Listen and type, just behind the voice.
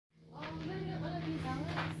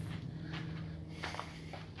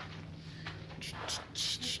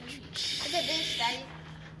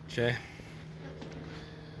Okay.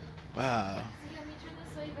 Wow.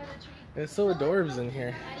 It's so adorbs in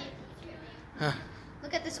here. Huh.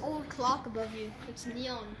 Look at this old clock above you. It's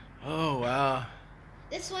neon. Oh, wow.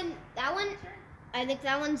 This one, that one, I think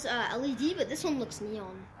that one's LED, but this one looks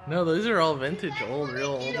neon. No, those are all vintage, real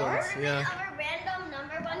old ones. Yeah. Of a random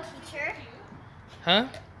number 1 teacher. Huh?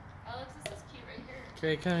 Alex, this is cute right here.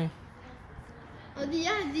 Okay, coming. Oh,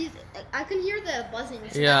 yeah, these, I can hear the buzzing.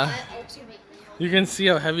 So Yeah. that also make neon. You can see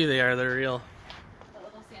how heavy they are. They're real. The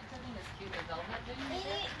little Santa thing is cute. The velvet thing.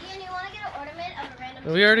 Ian, you want to get an ornament of a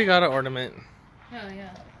random We already got an ornament. Oh,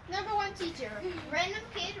 yeah. Number 1 teacher. Random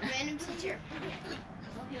kid, random teacher.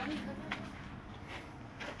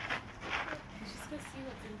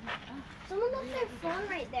 Someone left their phone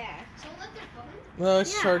right there. Someone left their phone? No,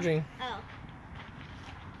 it's Yeah. charging. Oh.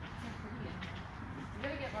 We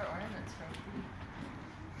gotta get more ornaments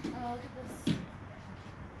from. Oh, look at this.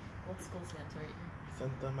 Old school Santa right here.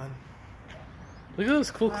 Santa man. Look at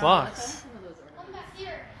those cool Wow, clocks. I found some of those ornaments. Come back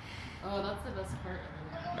here. Oh, that's the best part.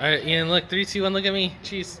 Alright, Ian, look. 3, 2, 1, look at me.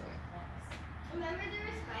 Cheese.